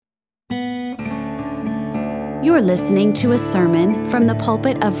You're listening to a sermon from the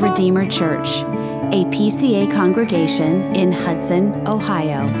pulpit of Redeemer Church, a PCA congregation in Hudson,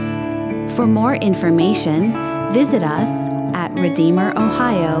 Ohio. For more information, visit us at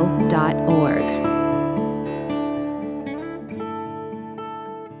redeemerohio.org.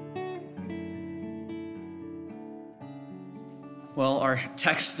 Well, our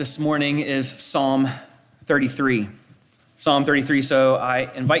text this morning is Psalm 33. Psalm 33, so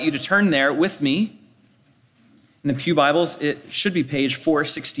I invite you to turn there with me. In the Pew Bibles, it should be page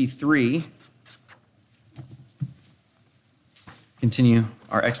 463. Continue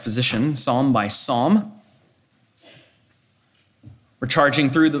our exposition, psalm by psalm. We're charging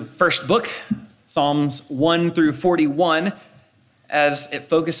through the first book, Psalms 1 through 41, as it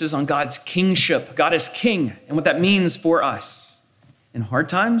focuses on God's kingship. God is king, and what that means for us in hard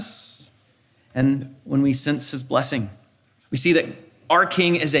times and when we sense his blessing. We see that our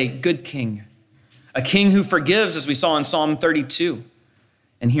king is a good king, a king who forgives, as we saw in Psalm 32.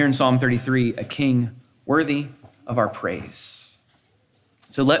 And here in Psalm 33, a king worthy of our praise.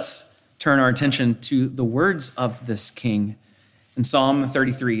 So let's turn our attention to the words of this king in Psalm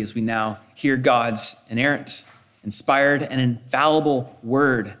 33 as we now hear God's inerrant, inspired, and infallible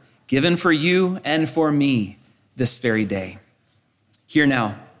word given for you and for me this very day. Hear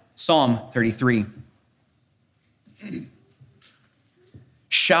now, Psalm 33.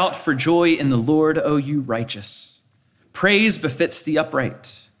 Shout for joy in the Lord, O you righteous. Praise befits the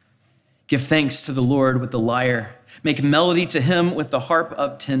upright. Give thanks to the Lord with the lyre. Make melody to him with the harp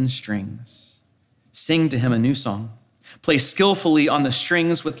of 10 strings. Sing to him a new song. Play skillfully on the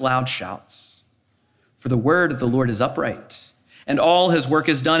strings with loud shouts. For the word of the Lord is upright, and all his work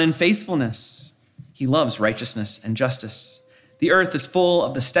is done in faithfulness. He loves righteousness and justice. The earth is full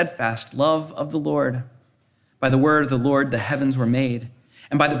of the steadfast love of the Lord. By the word of the Lord the heavens were made,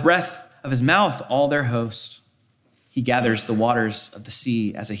 and by the breath of his mouth all their host. He gathers the waters of the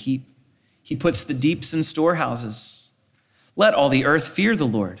sea as a heap. He puts the deeps in storehouses. Let all the earth fear the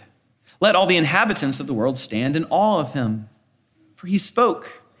Lord. Let all the inhabitants of the world stand in awe of him. For he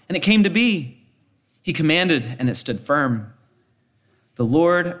spoke, and it came to be. He commanded, and it stood firm. The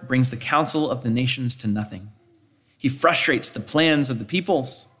Lord brings the counsel of the nations to nothing. He frustrates the plans of the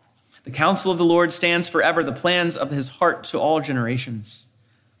peoples. The counsel of the Lord stands forever, the plans of his heart to all generations.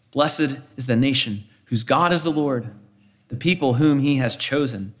 Blessed is the nation whose God is the Lord, the people whom he has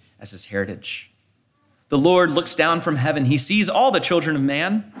chosen as his heritage. The Lord looks down from heaven. He sees all the children of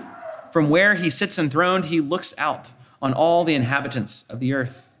man. From where he sits enthroned, he looks out on all the inhabitants of the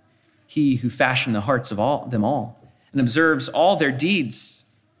earth. He who fashioned the hearts of them all and observes all their deeds.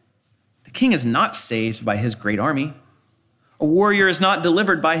 The king is not saved by his great army. A warrior is not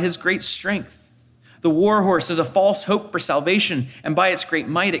delivered by his great strength. The war horse is a false hope for salvation, and by its great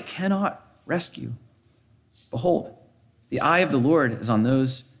might it cannot rescue. Behold, the eye of the Lord is on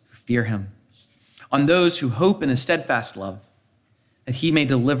those who fear him, on those who hope in his steadfast love, that he may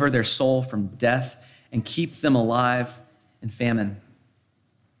deliver their soul from death and keep them alive in famine.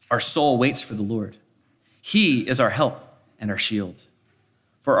 Our soul waits for the Lord. He is our help and our shield.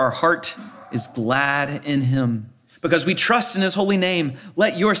 For our heart is glad in him, because we trust in his holy name.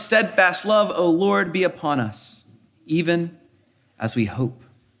 Let your steadfast love, O Lord, be upon us, even as we hope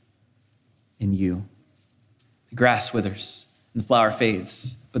in you. The grass withers and the flower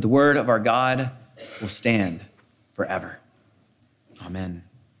fades, but the word of our God will stand forever. Amen.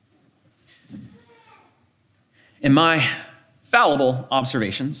 In my fallible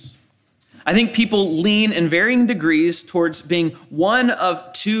observations, I think people lean in varying degrees towards having one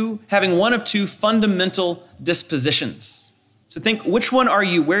of two fundamental dispositions. So think, which one are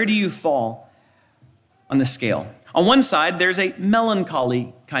you? Where do you fall on the scale? On one side, there's a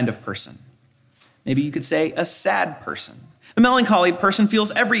melancholy kind of person. Maybe you could say a sad person. The melancholy person feels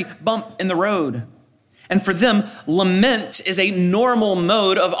every bump in the road. And for them, lament is a normal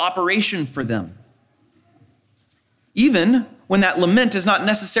mode of operation for them. Even when that lament is not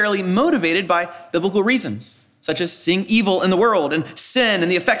necessarily motivated by biblical reasons, such as seeing evil in the world and sin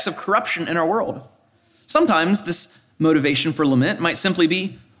and the effects of corruption in our world. Sometimes this motivation for lament might simply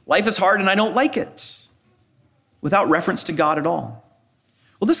be, life is hard and I don't like it, without reference to God at all.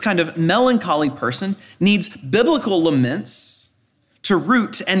 Well, this kind of melancholy person needs biblical laments to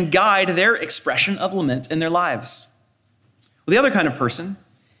root and guide their expression of lament in their lives. Well, the other kind of person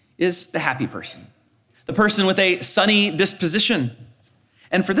is the happy person. The person with a sunny disposition.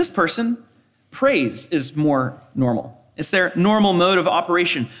 And for this person, praise is more normal. It's their normal mode of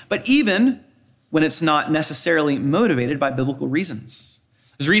operation, but even when it's not necessarily motivated by biblical reasons.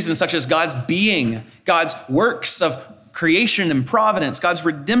 There's reasons such as God's being, God's works of creation and providence, God's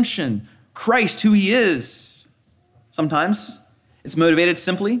redemption, Christ, who he is. Sometimes it's motivated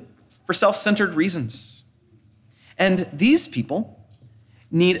simply for self-centered reasons. And these people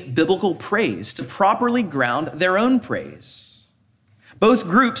need biblical praise to properly ground their own praise. Both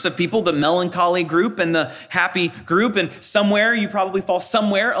groups of people, the melancholy group and the happy group, and somewhere you probably fall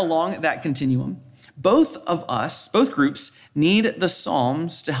somewhere along that continuum. Both groups need the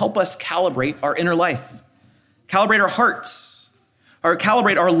Psalms to help us calibrate our inner life, calibrate our hearts, or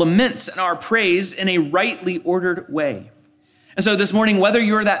calibrate our laments and our praise in a rightly ordered way. And so this morning, whether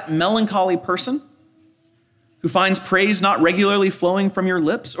you're that melancholy person who finds praise not regularly flowing from your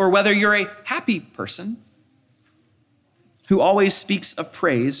lips, or whether you're a happy person who always speaks of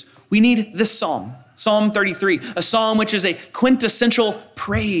praise, we need this psalm, Psalm 33, a psalm which is a quintessential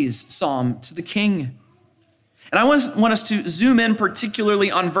praise psalm to the King. And I want us to zoom in particularly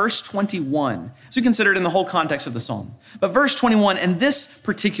on verse 21, as we consider it in the whole context of the psalm. But verse 21, and this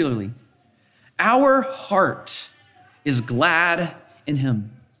particularly, our heart is glad in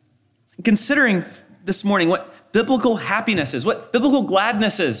him. Considering this morning what biblical happiness is, what biblical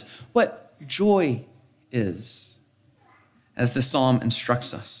gladness is, what joy is, as this psalm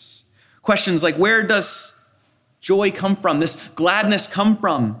instructs us. Questions like, where does joy come from? This gladness come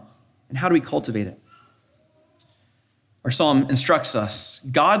from? And how do we cultivate it? Our psalm instructs us,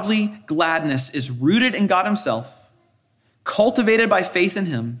 godly gladness is rooted in God himself, cultivated by faith in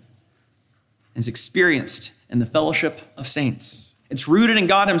him, and is experienced in the fellowship of saints. It's rooted in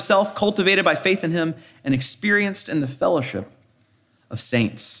God himself, cultivated by faith in him, and experienced in the fellowship of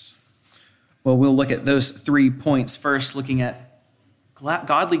saints. Well, we'll look at those 3 points. First, looking at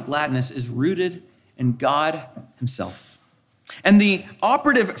godly gladness is rooted in God himself. And the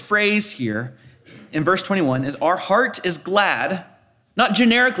operative phrase here in verse 21 is our heart is glad, not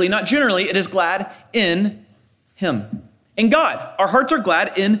generically, not generally, it is glad in him, in God. Our hearts are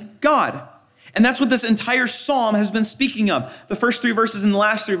glad in God. And that's what this entire psalm has been speaking of. The first 3 verses and the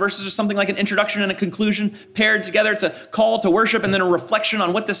last 3 verses are something like an introduction and a conclusion paired together to call to worship and then a reflection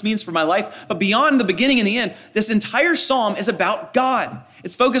on what this means for my life. But beyond the beginning and the end, this entire psalm is about God.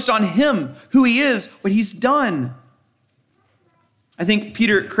 It's focused on him, who he is, what he's done. I think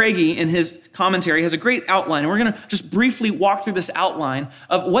Peter Craigie in his commentary has a great outline. And we're going to just briefly walk through this outline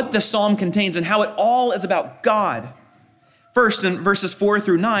of what this psalm contains and how it all is about God. First, in verses 4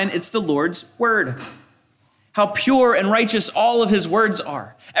 through 9, it's the Lord's word. How pure and righteous all of his words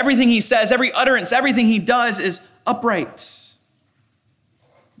are. Everything he says, every utterance, everything he does is upright.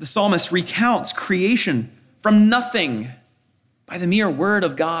 The psalmist recounts creation from nothing by the mere word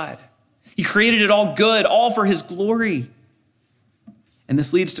of God. He created it all good, all for his glory. And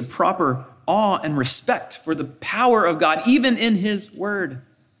this leads to proper awe and respect for the power of God, even in his word.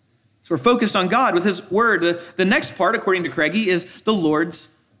 So we're focused on God with his word. The next part, according to Craigie, is the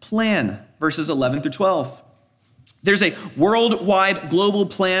Lord's plan, verses 11 through 12. There's a worldwide global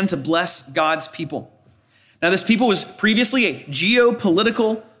plan to bless God's people. Now, this people was previously a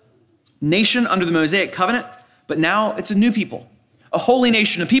geopolitical nation under the Mosaic covenant, but now it's a new people, a holy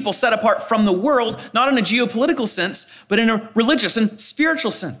nation, a people set apart from the world, not in a geopolitical sense, but in a religious and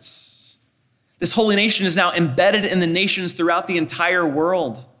spiritual sense. This holy nation is now embedded in the nations throughout the entire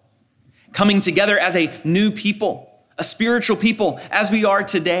world, coming together as a new people, a spiritual people, as we are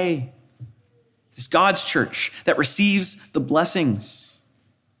today. It's God's church that receives the blessings.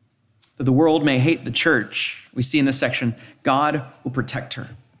 Though the world may hate the church, we see in this section, God will protect her.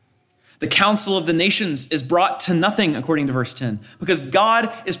 The counsel of the nations is brought to nothing, according to verse 10, because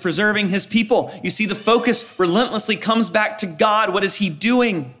God is preserving his people. You see, the focus relentlessly comes back to God. What is he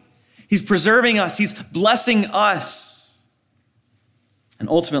doing? He's preserving us. He's blessing us. And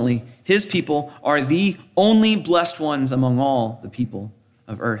ultimately, his people are the only blessed ones among all the people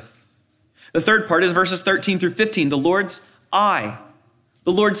of earth. The third part is verses 13 through 15, the Lord's eye.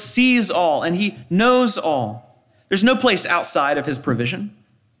 The Lord sees all and he knows all. There's no place outside of his provision.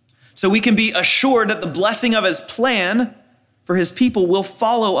 So we can be assured that the blessing of his plan for his people will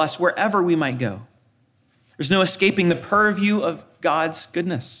follow us wherever we might go. There's no escaping the purview of God's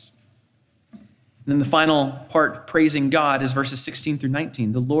goodness. And then the final part, praising God, is verses 16 through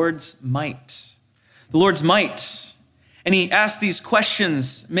 19, the Lord's might. The Lord's might. And he asks these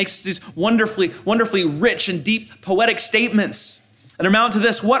questions, makes these wonderfully, wonderfully rich and deep poetic statements that amount to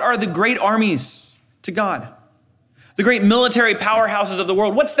this. What are the great armies to God? The great military powerhouses of the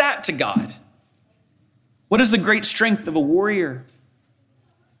world, what's that to God? What is the great strength of a warrior?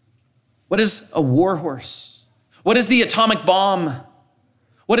 What is a war horse? What is the atomic bomb?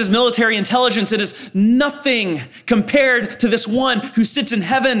 What is military intelligence? It is nothing compared to this one who sits in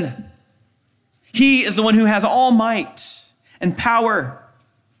heaven. He is the one who has all might and power.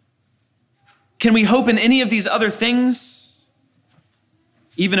 Can we hope in any of these other things?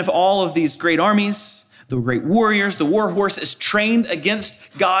 Even if all of these great armies, the great warriors, the war horse is trained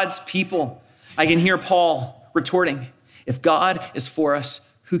against God's people, I can hear Paul retorting, if God is for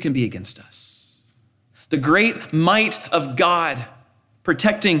us, who can be against us? The great might of God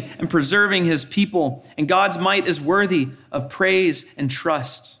protecting and preserving his people, and God's might is worthy of praise and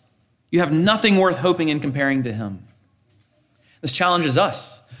trust. You have nothing worth hoping in comparing to him. This challenges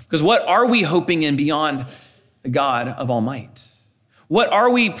us, because what are we hoping in beyond the God of all might? What are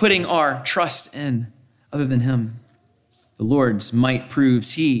we putting our trust in other than him? The Lord's might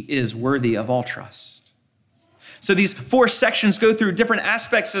proves he is worthy of all trust. So these 4 sections go through different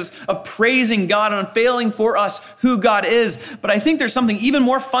aspects of praising God and unveiling for us who God is. But I think there's something even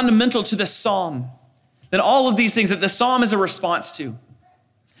more fundamental to this psalm than all of these things that the psalm is a response to.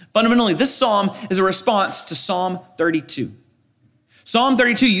 Fundamentally, this psalm is a response to Psalm 32. Psalm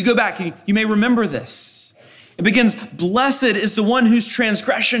 32, you go back, you may remember this. It begins, "Blessed is the one whose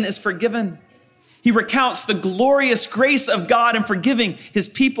transgression is forgiven." He recounts the glorious grace of God in forgiving his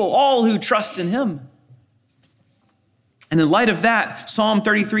people, all who trust in him. And in light of that, Psalm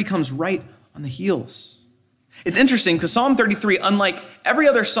 33 comes right on the heels. It's interesting because Psalm 33, unlike every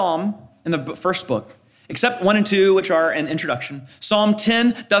other psalm in the first book, except 1 and 2, which are an introduction, Psalm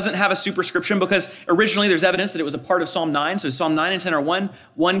 10 doesn't have a superscription because originally there's evidence that it was a part of Psalm 9. So Psalm 9 and 10 are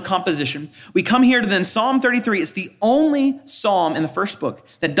one composition. We come here to then Psalm 33. It's the only psalm in the first book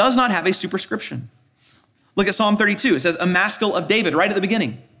that does not have a superscription. Look at Psalm 32. It says a maskil of David right at the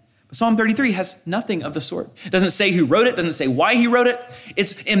beginning. But Psalm 33 has nothing of the sort. It doesn't say who wrote it, doesn't say why he wrote it.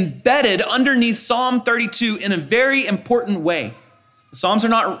 It's embedded underneath Psalm 32 in a very important way. The Psalms are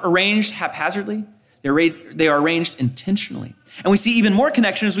not arranged haphazardly. They are arranged intentionally. And we see even more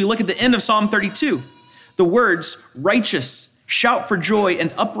connection as we look at the end of Psalm 32. The words righteous, shout for joy,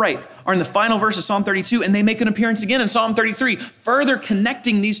 and upright are in the final verse of Psalm 32, and they make an appearance again in Psalm 33, further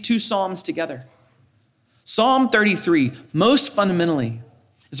connecting these 2 psalms together. Psalm 33, most fundamentally,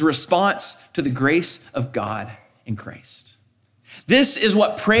 is a response to the grace of God in Christ. This is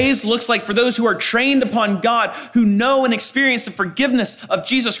what praise looks like for those who are trained upon God, who know and experience the forgiveness of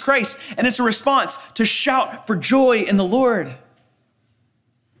Jesus Christ. And it's a response to shout for joy in the Lord.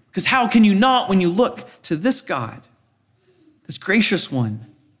 Because how can you not when you look to this God, this gracious one?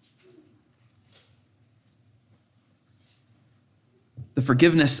 The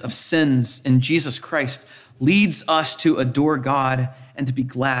forgiveness of sins in Jesus Christ leads us to adore God and to be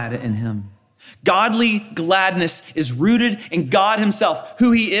glad in him. Godly gladness is rooted in God himself,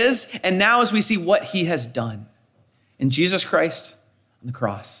 who he is, and now as we see what he has done in Jesus Christ on the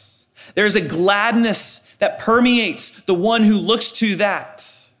cross. There is a gladness that permeates the one who looks to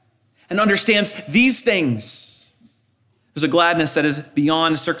that and understands these things. There's a gladness that is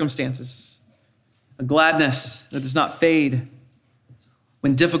beyond circumstances, a gladness that does not fade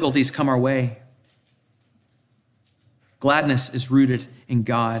when difficulties come our way. Gladness is rooted in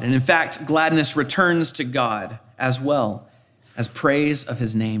God. And in fact, gladness returns to God as well as praise of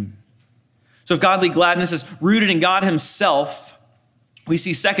his name. So if godly gladness is rooted in God himself, we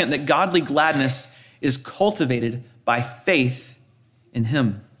see second that godly gladness is cultivated by faith in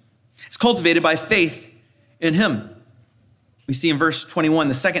him. It's cultivated by faith in him. We see in verse 21,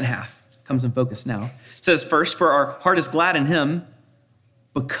 the second half comes in focus now. It says first, for our heart is glad in him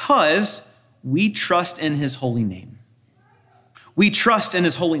because we trust in his holy name. We trust in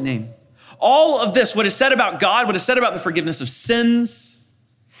his holy name. All of this, what is said about God, what is said about the forgiveness of sins,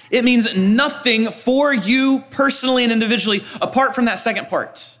 it means nothing for you personally and individually apart from that second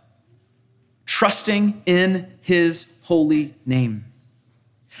part. Trusting in his holy name.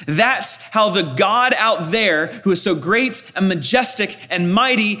 That's how the God out there who is so great and majestic and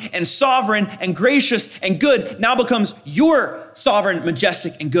mighty and sovereign and gracious and good now becomes your sovereign,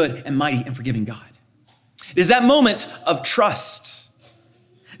 majestic and good and mighty and forgiving God. It is that moment of trust.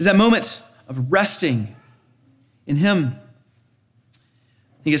 It is that moment of resting in him.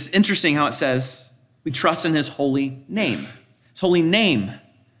 I think it's interesting how it says we trust in his holy name. His holy name.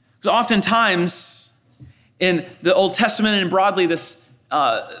 Because oftentimes in the Old Testament and broadly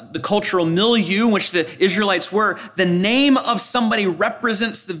the cultural milieu in which the Israelites were, the name of somebody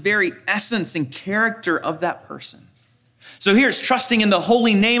represents the very essence and character of that person. So here's trusting in the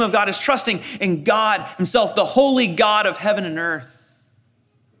holy name of God, is trusting in God himself, the holy God of heaven and earth.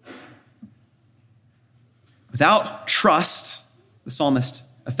 Without trust, the psalmist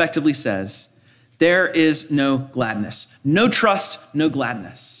effectively says, there is no gladness. No trust, no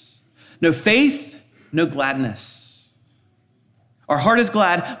gladness. No faith, no gladness. Our heart is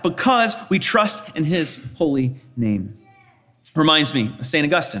glad because we trust in his holy name. Reminds me of St.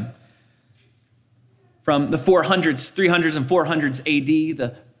 Augustine. from the 400s, 300s, and 400s AD,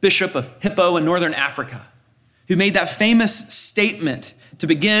 the bishop of Hippo in northern Africa, who made that famous statement to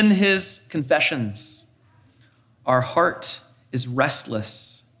begin his confessions. Our heart is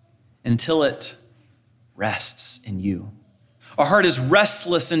restless until it rests in you. Our heart is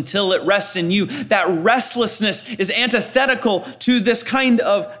restless until it rests in you. That restlessness is antithetical to this kind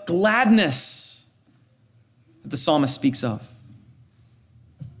of gladness that the psalmist speaks of.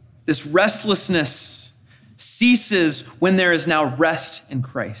 This restlessness ceases when there is now rest in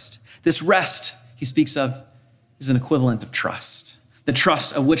Christ. This rest he speaks of is an equivalent of trust, the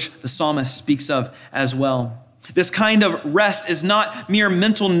trust of which the psalmist speaks of as well. This kind of rest is not mere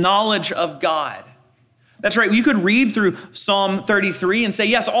mental knowledge of God. That's right. You could read through Psalm 33 and say,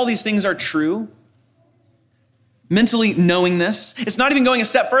 yes, all these things are true. Mentally knowing this. It's not even going a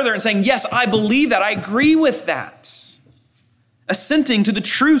step further and saying, yes, I believe that. I agree with that. Assenting to the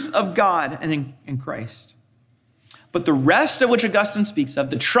truth of God and in Christ. But the rest of which Augustine speaks of,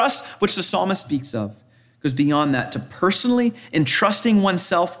 the trust which the psalmist speaks of, goes beyond that to personally entrusting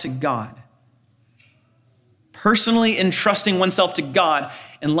oneself to God. Personally entrusting oneself to God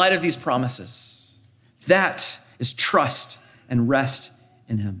in light of these promises. That is trust and rest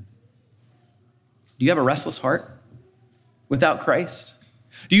in him. Do you have a restless heart without Christ?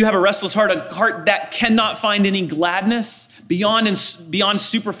 Do you have a restless heart, a heart that cannot find any gladness beyond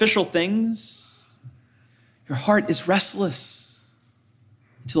superficial things? Your heart is restless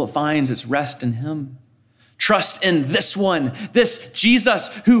until it finds its rest in him. Trust in this one, this Jesus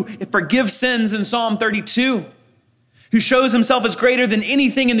who forgives sins in Psalm 32. Who shows himself as greater than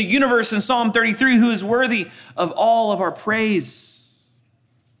anything in the universe in Psalm 33, who is worthy of all of our praise.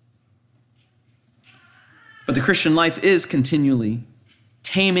 But the Christian life is continually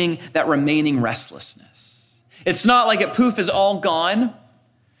taming that remaining restlessness. It's not like it poof is all gone.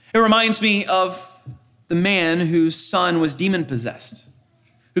 It reminds me of the man whose son was demon-possessed,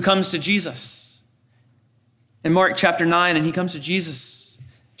 who comes to Jesus. In Mark chapter 9, and he comes to Jesus.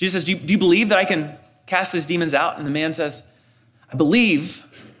 Jesus says, do you believe that I can cast these demons out? And the man says, I believe,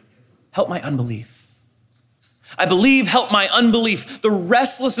 help my unbelief. I believe, help my unbelief. The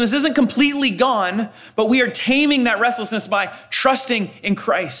restlessness isn't completely gone, but we are taming that restlessness by trusting in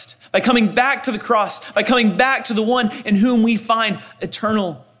Christ, by coming back to the cross, by coming back to the one in whom we find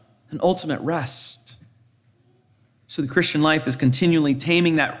eternal and ultimate rest. So the Christian life is continually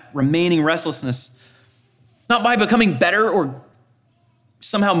taming that remaining restlessness, not by becoming better or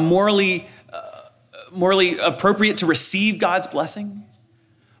somehow morally appropriate to receive God's blessing,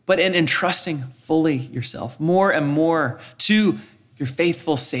 but in entrusting fully yourself more and more to your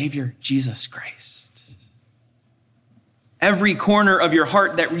faithful Savior, Jesus Christ. Every corner of your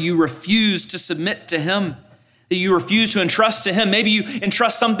heart that you refuse to submit to him, that you refuse to entrust to him. Maybe you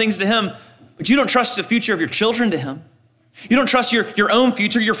entrust some things to him, but you don't trust the future of your children to him. You don't trust your own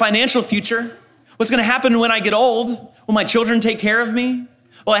future, your financial future. What's going to happen when I get old? Will my children take care of me?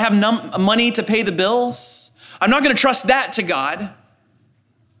 Will I have money to pay the bills? I'm not going to trust that to God.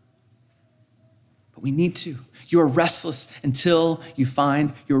 But we need to. You are restless until you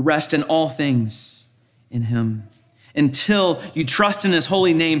find your rest in all things in him. Until you trust in his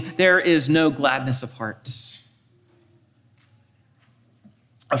holy name, there is no gladness of heart.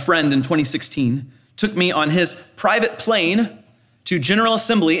 A friend in 2016 took me on his private plane to General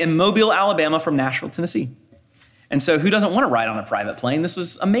Assembly in Mobile, Alabama from Nashville, Tennessee. And so who doesn't want to ride on a private plane? This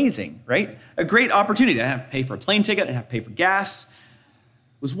was amazing, right? A great opportunity. I didn't have to pay for a plane ticket. I didn't have to pay for gas.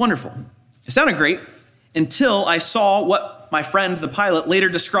 It was wonderful. It sounded great until I saw what my friend, the pilot, later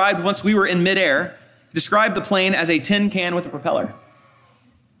described once we were in midair. He described the plane as a tin can with a propeller.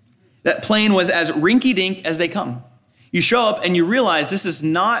 That plane was as rinky-dink as they come. You show up and you realize this is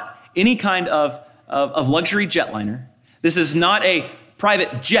not any kind of luxury jetliner. This is not a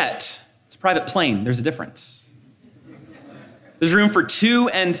private jet. It's a private plane. There's a difference. There's room for 2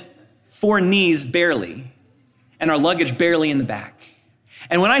 and 4 knees barely, and our luggage barely in the back.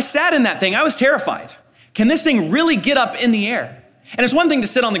 And when I sat in that thing, I was terrified. Can this thing really get up in the air? And it's one thing to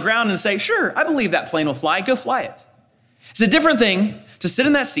sit on the ground and say, sure, I believe that plane will fly. Go fly it. It's a different thing to sit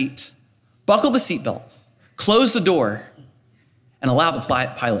in that seat, buckle the seatbelt, close the door, and allow the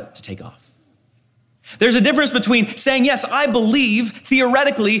pilot to take off. There's a difference between saying, yes, I believe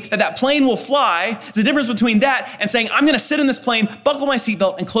theoretically that plane will fly. There's a difference between that and saying, I'm going to sit in this plane, buckle my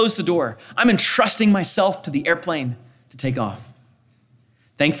seatbelt, and close the door. I'm entrusting myself to the airplane to take off.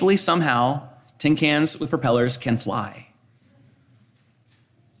 Thankfully, somehow, tin cans with propellers can fly.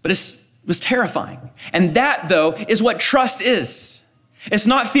 But it was terrifying. And that, though, is what trust is. It's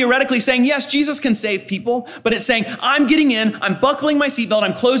not theoretically saying, yes, Jesus can save people, but it's saying, I'm getting in, I'm buckling my seatbelt,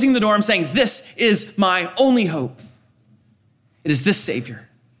 I'm closing the door, I'm saying, this is my only hope. It is this Savior,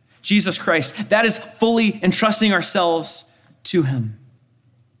 Jesus Christ. That is fully entrusting ourselves to him.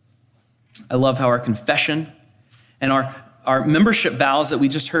 I love how our confession and our membership vows that we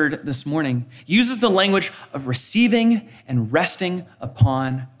just heard this morning uses the language of receiving and resting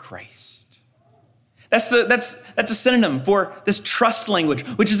upon Christ. That's a synonym for this trust language,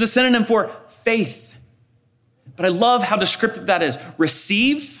 which is a synonym for faith. But I love how descriptive that is.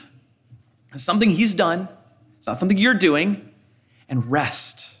 Receive is something he's done. It's not something you're doing. And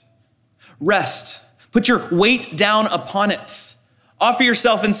rest. Rest. Put your weight down upon it. Offer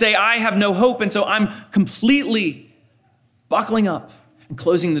yourself and say, I have no hope, and so I'm completely buckling up and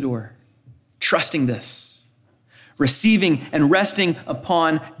closing the door, trusting this, receiving and resting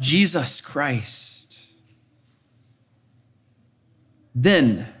upon Jesus Christ.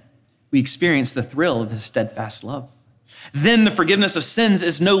 Then we experience the thrill of his steadfast love. Then the forgiveness of sins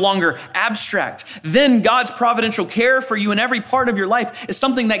is no longer abstract. Then God's providential care for you in every part of your life is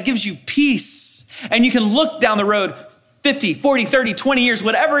something that gives you peace. And you can look down the road 50, 40, 30, 20 years,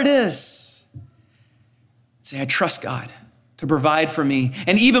 whatever it is. Say, I trust God to provide for me.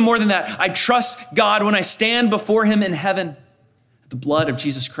 And even more than that, I trust God when I stand before him in heaven. The blood of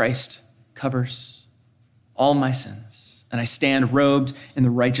Jesus Christ covers all my sins. And I stand robed in the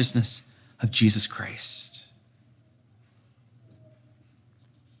righteousness of Jesus Christ.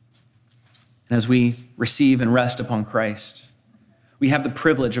 And as we receive and rest upon Christ, we have the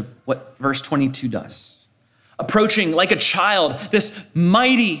privilege of what verse 22 does. Approaching like a child, this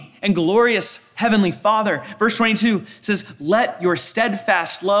mighty and glorious heavenly Father. Verse 22 says, let your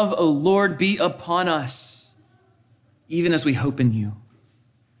steadfast love, O Lord, be upon us, even as we hope in you.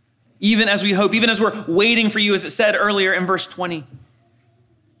 Even as we hope, even as we're waiting for you, as it said earlier in verse 20.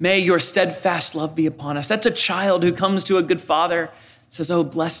 May your steadfast love be upon us. That's a child who comes to a good father, says, oh,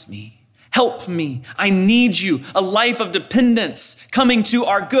 bless me, help me. I need you. A life of dependence coming to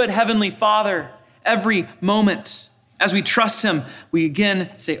our good heavenly Father every moment. As we trust him, we again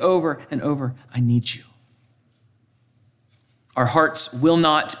say over and over, I need you. Our hearts will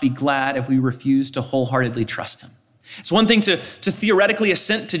not be glad if we refuse to wholeheartedly trust him. It's one thing to theoretically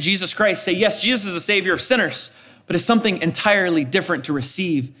assent to Jesus Christ, say, yes, Jesus is the Savior of sinners, but it's something entirely different to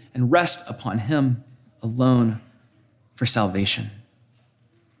receive and rest upon him alone for salvation.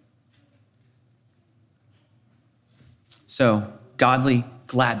 So, godly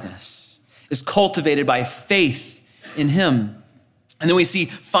gladness is cultivated by faith in him. And then we see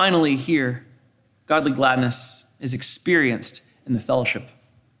finally here, godly gladness is experienced in the fellowship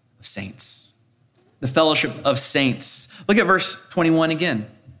of saints. The fellowship of saints. Look at verse 21 again.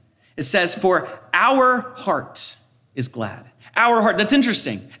 It says, for our heart is glad. Our heart, that's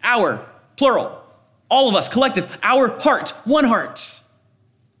interesting. Our, plural, all of us, collective, our heart, one heart.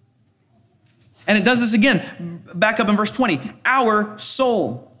 And it does this again, back up in verse 20, our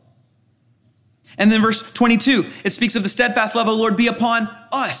soul. And then verse 22, it speaks of the steadfast love, O Lord, be upon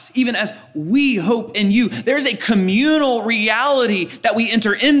us, even as we hope in you. There's a communal reality that we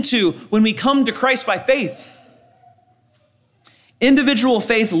enter into when we come to Christ by faith. Individual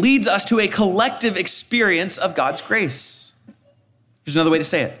faith leads us to a collective experience of God's grace. Here's another way to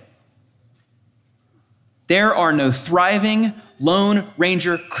say it. There are no thriving Lone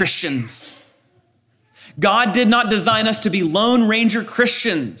Ranger Christians. God did not design us to be Lone Ranger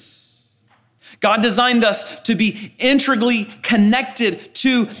Christians. God designed us to be integrally connected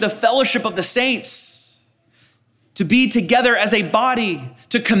to the fellowship of the saints, to be together as a body,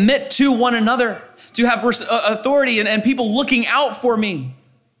 to commit to one another, to have authority and people looking out for me.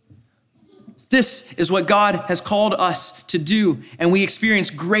 This is what God has called us to do, and we experience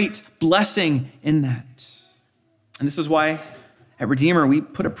great blessing in that. And this is why at Redeemer, we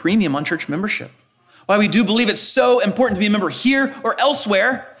put a premium on church membership. Why we do believe it's so important to be a member here or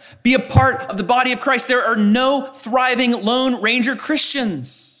elsewhere, be a part of the body of Christ. There are no thriving Lone Ranger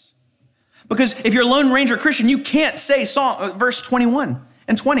Christians. Because if you're a Lone Ranger Christian, you can't say verse 21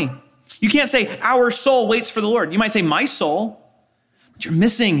 and 20. You can't say, our soul waits for the Lord. You might say, my soul. But you're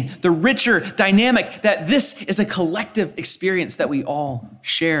missing the richer dynamic that this is a collective experience that we all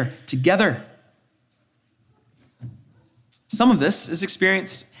share together. Some of this is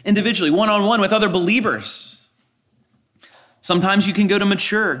experienced individually, one-on-one with other believers. Sometimes you can go to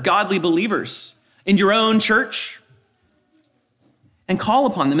mature, godly believers in your own church and call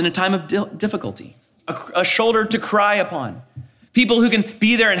upon them in a time of difficulty, a shoulder to cry upon, people who can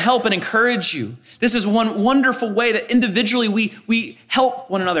be there and help and encourage you. This is one wonderful way that individually we help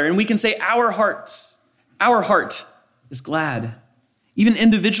one another, and we can say our heart is glad even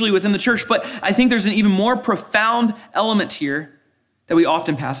individually within the church. But I think there's an even more profound element here that we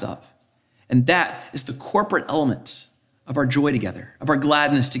often pass up. And that is the corporate element of our joy together, of our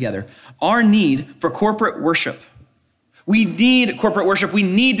gladness together, our need for corporate worship. We need corporate worship. We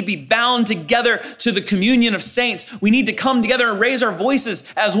need to be bound together to the communion of saints. We need to come together and raise our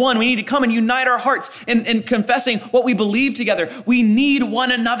voices as one. We need to come and unite our hearts in confessing what we believe together. We need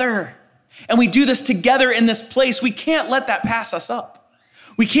one another. And we do this together in this place. We can't let that pass us up.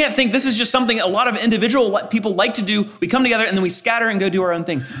 We can't think this is just something a lot of individual people like to do. We come together and then we scatter and go do our own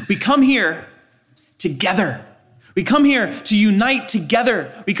things. We come here together. We come here to unite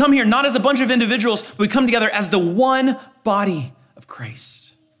together. We come here not as a bunch of individuals, but we come together as the one body of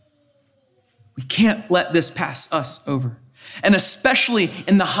Christ. We can't let this pass us over. And especially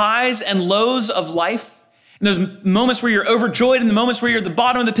in the highs and lows of life, in those moments where you're overjoyed, in the moments where you're at the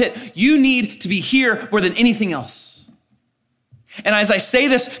bottom of the pit, you need to be here more than anything else. And as I say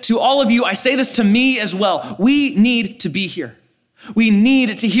this to all of you, I say this to me as well. We need to be here. We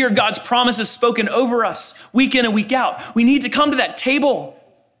need to hear God's promises spoken over us week in and week out. We need to come to that table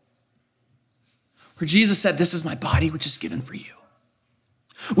where Jesus said, "This is my body, which is given for you."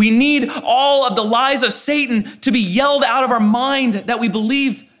 We need all of the lies of Satan to be yelled out of our mind that we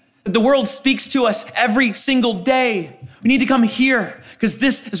believe that the world speaks to us every single day. We need to come here because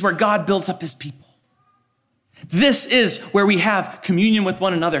this is where God builds up his people. This is where we have communion with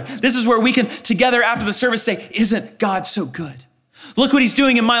one another. This is where we can together after the service say, "Isn't God so good? Look what he's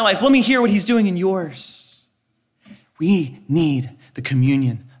doing in my life. Let me hear what he's doing in yours." We need the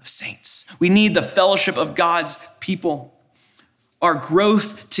communion of saints. We need the fellowship of God's people. Our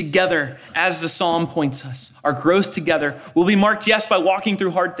growth together, as the psalm points us, our growth together will be marked, yes, by walking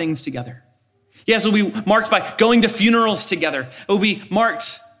through hard things together. Yes, it will be marked by going to funerals together. It will be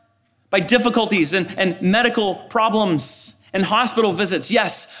marked by difficulties and medical problems and hospital visits,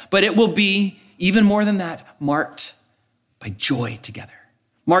 yes, but it will be, even more than that, marked by joy together,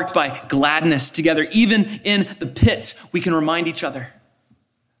 marked by gladness together. Even in the pit, we can remind each other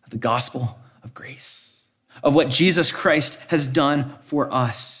of the gospel of grace, of what Jesus Christ has done for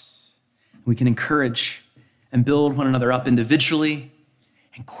us. We can encourage and build one another up individually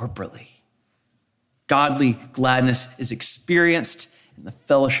and corporately. Godly gladness is experienced in the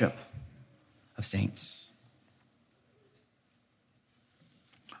fellowship of saints.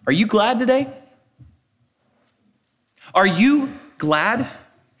 Are you glad today? Are you glad?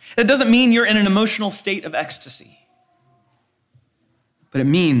 That doesn't mean you're in an emotional state of ecstasy, but it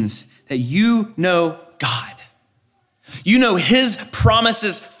means that you know God. You know his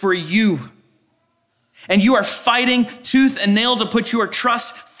promises for you, and you are fighting tooth and nail to put your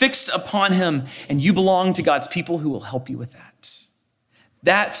trust fixed upon him, and you belong to God's people who will help you with that.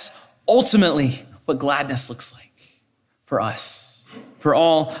 That's ultimately what gladness looks like for us, for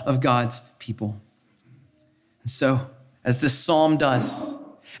all of God's people. And so, as this psalm does,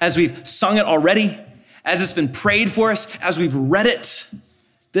 as we've sung it already, as it's been prayed for us, as we've read it,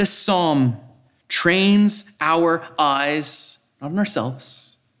 this psalm trains our eyes, not on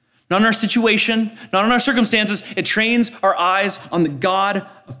ourselves, not on our situation, not on our circumstances. It trains our eyes on the God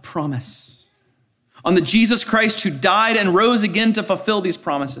of promise, on the Jesus Christ who died and rose again to fulfill these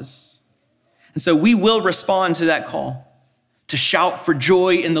promises. And so we will respond to that call to shout for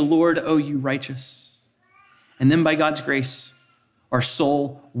joy in the Lord, O you righteous. And then by God's grace, our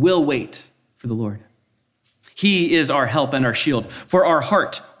soul will wait for the Lord. He is our help and our shield, for our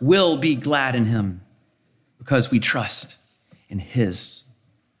heart will be glad in him because we trust in his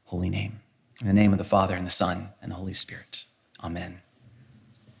holy name. In the name of the Father and the Son and the Holy Spirit. Amen.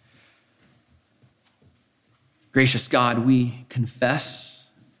 Gracious God, we confess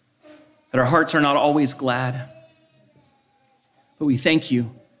that our hearts are not always glad, but we thank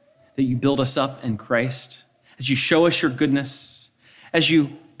you that you build us up in Christ, as you show us your goodness, as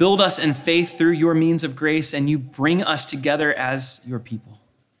you build us in faith through your means of grace, and you bring us together as your people.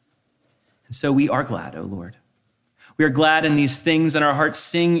 And so we are glad, O Lord. We are glad in these things, and our hearts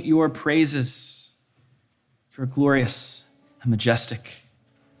sing your praises. You're glorious and majestic.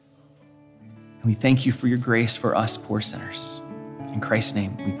 And we thank you for your grace for us poor sinners. In Christ's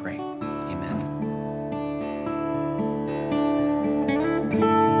name we pray. Amen.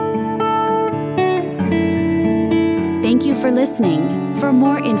 Thank you for listening. For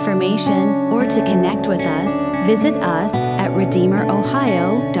more information or to connect with us, visit us at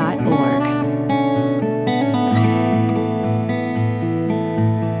redeemerohio.org.